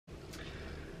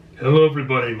Hello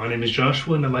everybody, my name is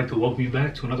Joshua and I'd like to welcome you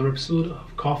back to another episode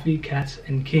of Coffee, Cats,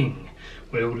 and King,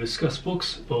 where I will discuss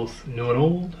books, both new and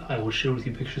old. I will share with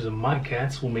you pictures of my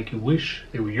cats will make you wish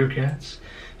they were your cats,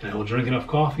 and I will drink enough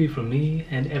coffee for me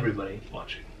and everybody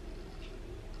watching.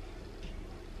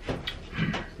 So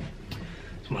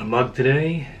my mug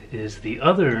today is the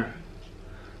other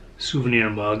souvenir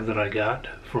mug that I got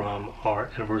from our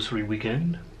anniversary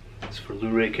weekend. It's for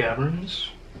Luray Caverns.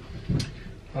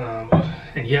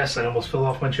 And yes, I almost fell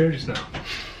off my chair just now.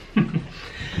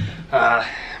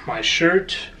 My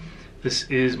shirt. This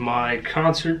is my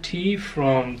concert tee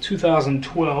from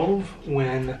 2012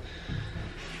 when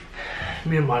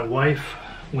me and my wife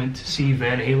went to see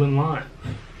Van Halen live.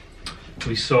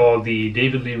 We saw the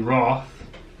David Lee Roth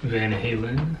Van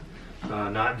Halen,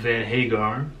 not Van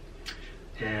Hagar,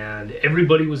 and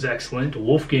everybody was excellent.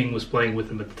 Wolfgang was playing with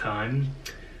them at the time.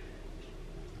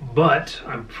 But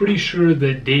I'm pretty sure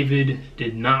that David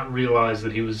did not realize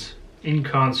that he was in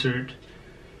concert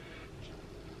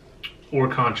or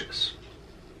conscious.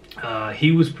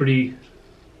 He was pretty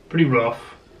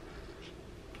rough.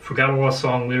 Forgot all the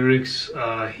song lyrics.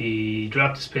 He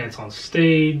dropped his pants on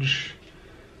stage.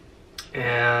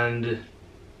 And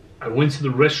I went to the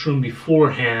restroom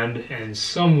beforehand and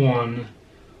someone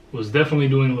was definitely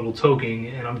doing a little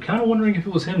toking. And I'm kind of wondering if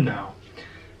it was him now.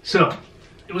 So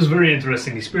it was a very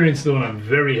interesting experience though, and I'm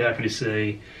very happy to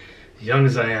say, young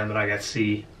as I am, that I got to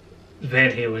see Van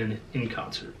Halen in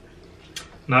concert.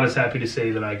 Not as happy to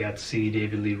say that I got to see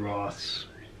David Lee Roth's,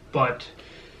 but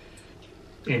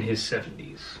in his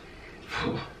 70s.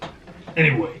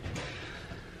 Anyway,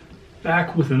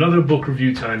 back with another book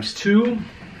review times two.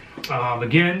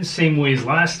 Again, same way as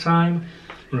last time,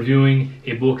 reviewing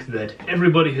a book that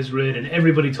everybody has read and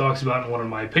everybody talks about and wanted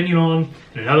my opinion on,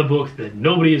 and another book that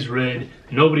nobody has read,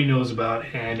 nobody knows about,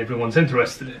 and everyone's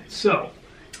interested in. So,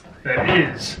 that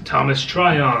is Thomas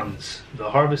Tryon's The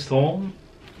Harvest Home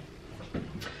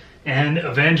and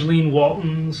Evangeline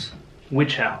Walton's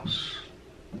Witch House,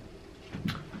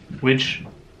 which,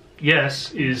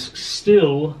 yes, is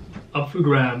still up for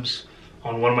grabs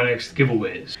on one of my next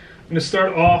giveaways. I'm going to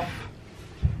start off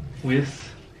with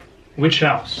Witch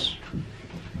House.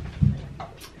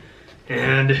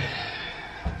 And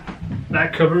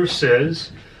that cover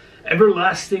says,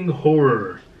 "Everlasting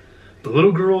horror. The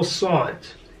little girl saw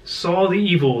it, saw the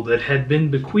evil that had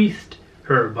been bequeathed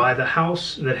her by the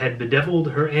house that had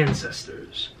bedeviled her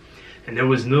ancestors, and there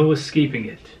was no escaping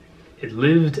it. It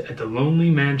lived at the lonely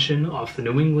mansion off the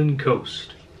New England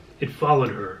coast. It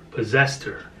followed her, possessed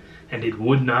her, and it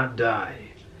would not die.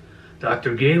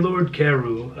 Dr. Gaylord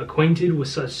Carew, acquainted with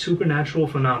such supernatural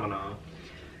phenomena,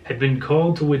 had been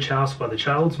called to Witch House by the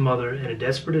child's mother in a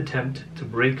desperate attempt to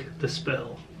break the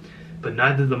spell. But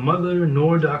neither the mother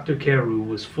nor Dr. Carew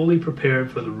was fully prepared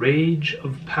for the rage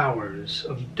of powers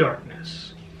of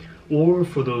darkness, or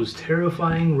for those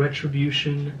terrifying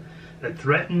retribution that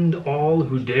threatened all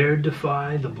who dared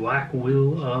defy the black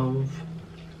will of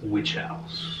Witch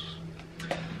House."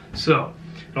 So,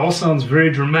 it all sounds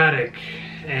very dramatic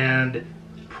and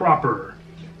proper,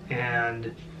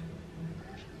 and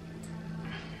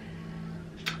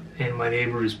my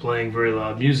neighbor is playing very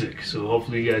loud music, so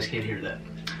hopefully you guys can't hear that.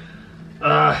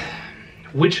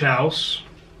 Witch House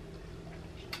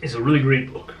is a really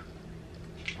great book.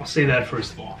 I'll say that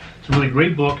first of all. It's a really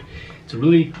great book. It's a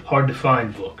really hard to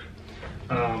find book.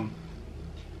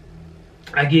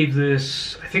 I gave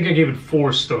this, I think I gave it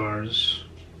 4 stars.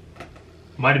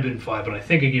 Might have been 5, but I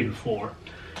think I gave it 4.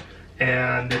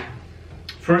 And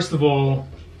first of all,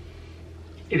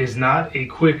 it is not a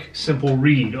quick, simple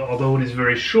read, although it is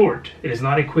very short. It is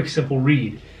not a quick, simple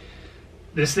read.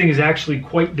 This thing is actually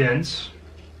quite dense.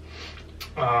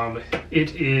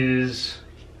 It is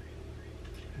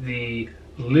the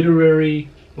literary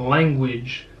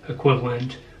language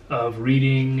equivalent of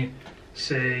reading,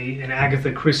 say, an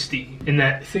Agatha Christie, in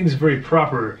that things are very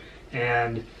proper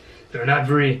and there are not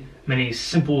very many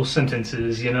simple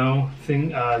sentences, you know.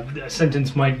 A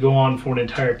sentence might go on for an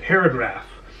entire paragraph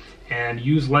and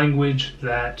use language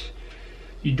that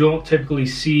you don't typically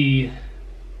see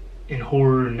in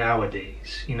horror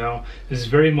nowadays, you know. This is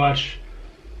very much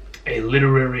a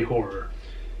literary horror.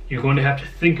 You're going to have to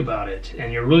think about it,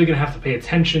 and you're really going to have to pay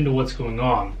attention to what's going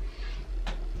on.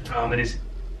 It is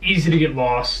easy to get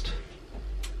lost.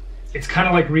 It's kind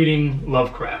of like reading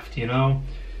Lovecraft, you know.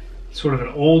 Sort of an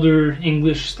older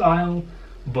English style,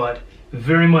 but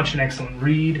very much an excellent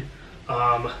read.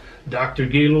 Dr.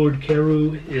 Gaylord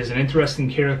Carew is an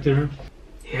interesting character.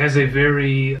 He has a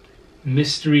very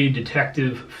mystery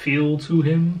detective feel to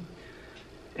him,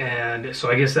 and so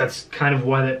I guess that's kind of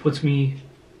why that puts me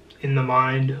in the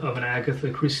mind of an Agatha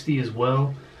Christie as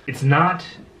well. It's not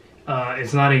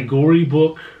a gory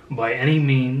book by any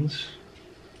means.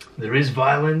 There is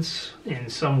violence in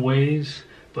some ways,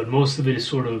 but most of it is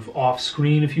sort of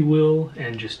off-screen, if you will,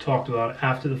 and just talked about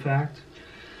after the fact.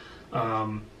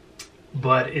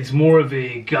 But it's more of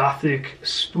a gothic,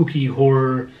 spooky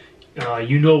horror.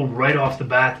 You know right off the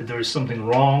bat that there's something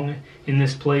wrong in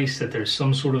this place, that there's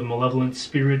some sort of malevolent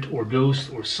spirit or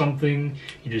ghost or something.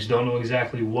 You just don't know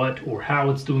exactly what or how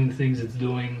it's doing the things it's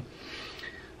doing.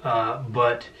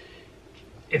 But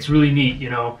it's really neat, you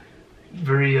know.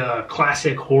 Very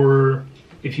classic horror,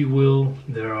 if you will.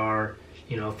 There are,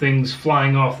 you know, things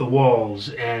flying off the walls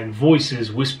and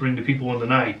voices whispering to people in the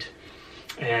night.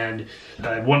 And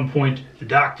at one point, the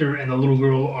doctor and the little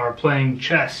girl are playing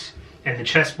chess, and the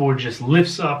chessboard just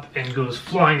lifts up and goes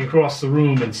flying across the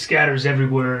room and scatters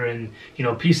everywhere, and, you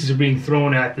know, pieces are being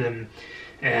thrown at them.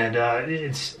 And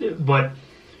it's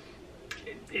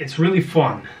really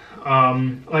fun.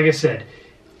 Like I said,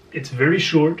 it's very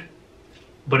short,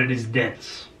 but it is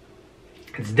dense.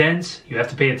 It's dense, you have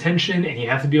to pay attention, and you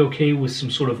have to be okay with some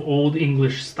sort of old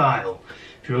English style.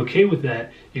 If you're okay with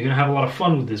that, you're going to have a lot of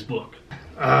fun with this book.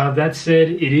 That said,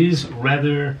 it is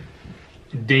rather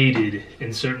dated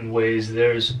in certain ways.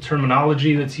 There's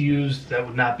terminology that's used that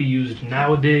would not be used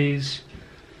nowadays.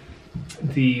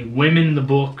 The women in the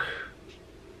book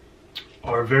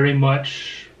are very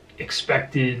much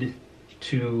expected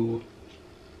to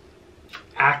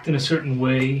act in a certain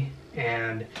way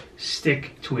and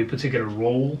stick to a particular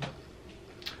role.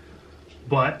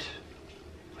 But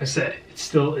like I said,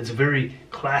 it's a very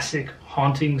classic,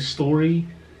 haunting story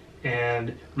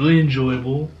and really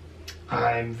enjoyable.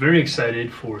 I'm very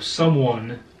excited for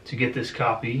someone to get this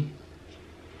copy,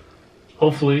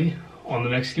 hopefully on the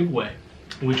next giveaway,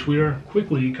 which we are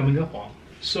quickly coming up on.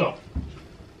 So,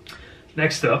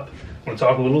 next up, I want to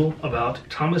talk a little about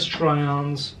Thomas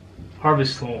Tryon's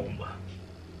Harvest Home.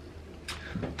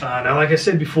 Now, like I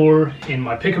said before in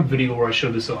my pickup video where I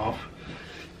showed this off,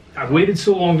 I waited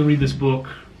so long to read this book.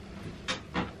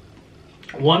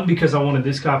 One, because I wanted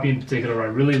this copy in particular. I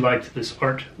really liked this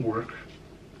artwork.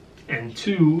 And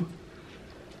two,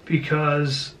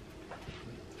 because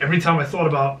every time I thought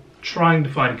about trying to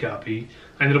find a copy,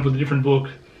 I ended up with a different book,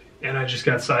 and I just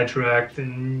got sidetracked,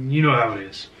 and you know how it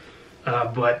is.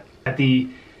 But at the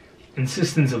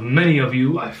insistence of many of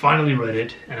you, I finally read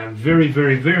it, and I'm very,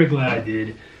 very, very glad I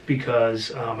did,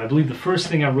 because I believe the first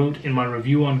thing I wrote in my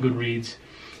review on Goodreads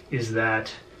is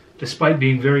that despite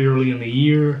being very early in the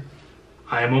year,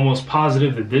 I am almost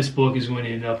positive that this book is going to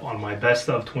end up on my Best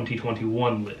of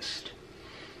 2021 list.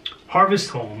 Harvest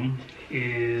Home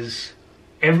is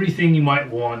everything you might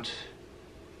want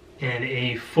in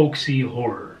a folksy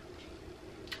horror.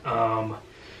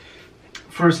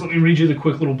 First, let me read you the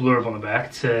quick little blurb on the back.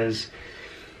 It says,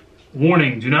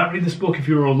 "Warning, do not read this book if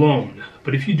you're alone,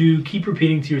 but if you do, keep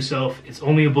repeating to yourself, it's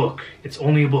only a book, it's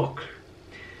only a book."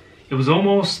 It was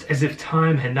almost as if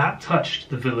time had not touched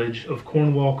the village of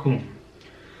Cornwall Coombe.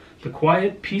 The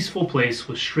quiet, peaceful place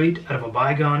was straight out of a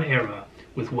bygone era,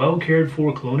 with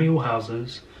well-cared-for colonial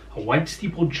houses, a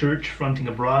white-steepled church fronting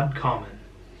a broad common.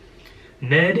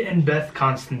 Ned and Beth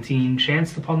Constantine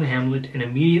chanced upon the hamlet and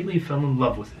immediately fell in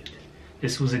love with it.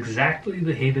 This was exactly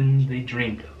the haven they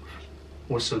dreamed of,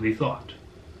 or so they thought.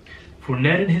 For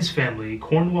Ned and his family,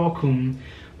 Cornwall Coombe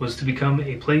was to become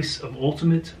a place of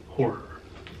ultimate horror.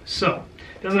 So,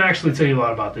 it doesn't actually tell you a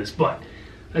lot about this, but,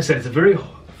 like I said, it's a very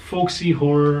folksy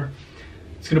horror.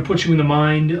 It's going to put you in the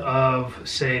mind of,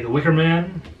 say, The Wicker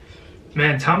Man.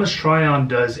 Man, Thomas Tryon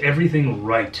does everything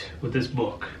right with this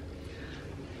book.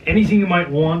 Anything you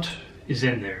might want is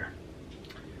in there.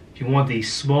 If you want the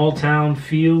small town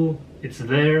feel, it's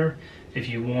there. If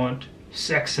you want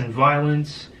sex and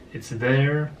violence, it's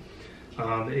there.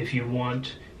 If you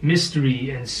want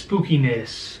mystery and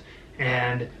spookiness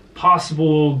and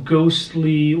possible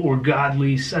ghostly or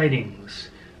godly sightings,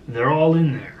 they're all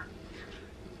in there.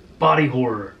 Body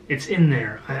horror, it's in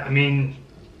there. I mean,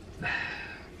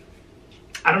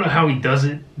 I don't know how he does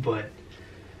it, but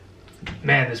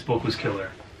man, this book was killer.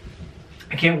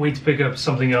 I can't wait to pick up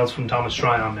something else from Thomas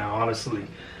Tryon now, honestly.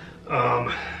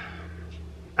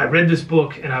 I read this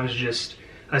book and I was just,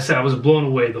 I said, I was blown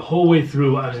away the whole way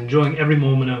through. I was enjoying every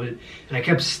moment of it, and I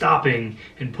kept stopping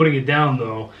and putting it down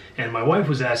though. And my wife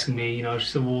was asking me, you know, she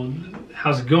said, "Well,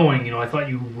 how's it going? You know, I thought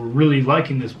you were really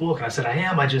liking this book." And I said, "I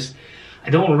am. I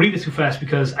don't want to read it too fast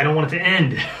because I don't want it to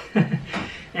end."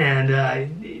 And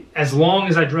as long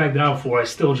as I dragged it out for, I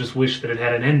still just wish that it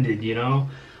hadn't ended, you know?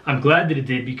 I'm glad that it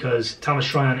did, because Thomas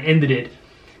Tryon ended it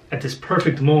at this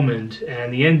perfect moment,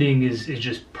 and the ending is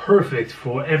just perfect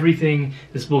for everything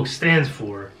this book stands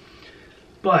for.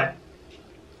 But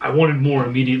I wanted more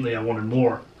immediately. I wanted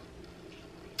more.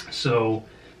 So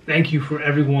thank you for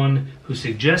everyone who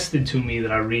suggested to me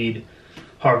that I read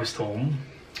Harvest Home.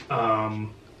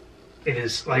 It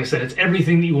is, like I said, it's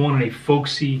everything that you want in a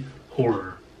folksy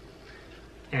horror.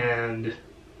 And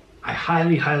I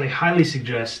highly, highly, highly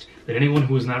suggest that anyone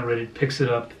who has not read it picks it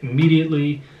up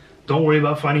immediately. Don't worry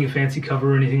about finding a fancy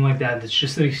cover or anything like that. That's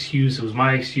just an excuse. It was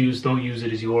my excuse. Don't use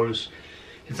it as yours.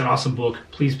 It's an awesome book.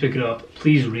 Please pick it up.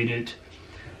 Please read it.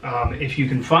 If you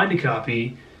can find a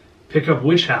copy, pick up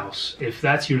Witch House, if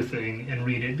that's your thing, and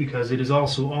read it, because it is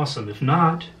also awesome. If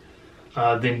not,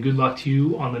 then good luck to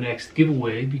you on the next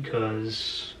giveaway,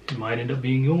 because it might end up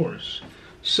being yours.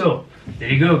 So, there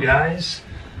you go, guys.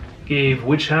 Gave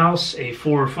Witch House a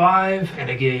 4 or 5, and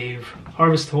I gave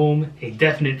Harvest Home a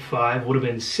definite 5. Would have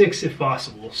been 6 if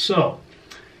possible. So,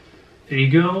 there you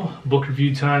go. Book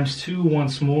review times 2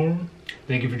 once more.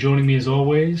 Thank you for joining me as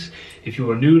always. If you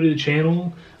are new to the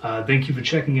channel, thank you for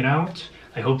checking it out.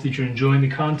 I hope that you're enjoying the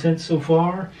content so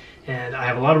far. And I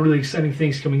have a lot of really exciting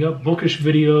things coming up. Bookish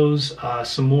videos,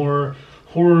 some more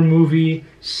horror movie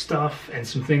stuff, and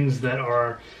some things that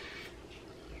are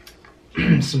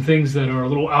a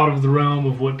little out of the realm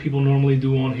of what people normally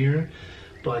do on here.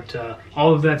 But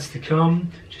all of that's to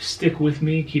come. Just stick with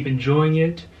me. Keep enjoying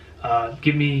it.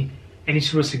 Give me any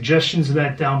sort of suggestions of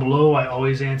that down below. I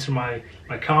always answer my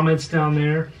comments down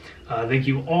there. Thank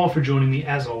you all for joining me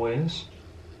as always.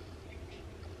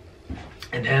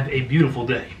 And have a beautiful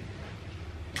day.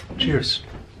 Cheers.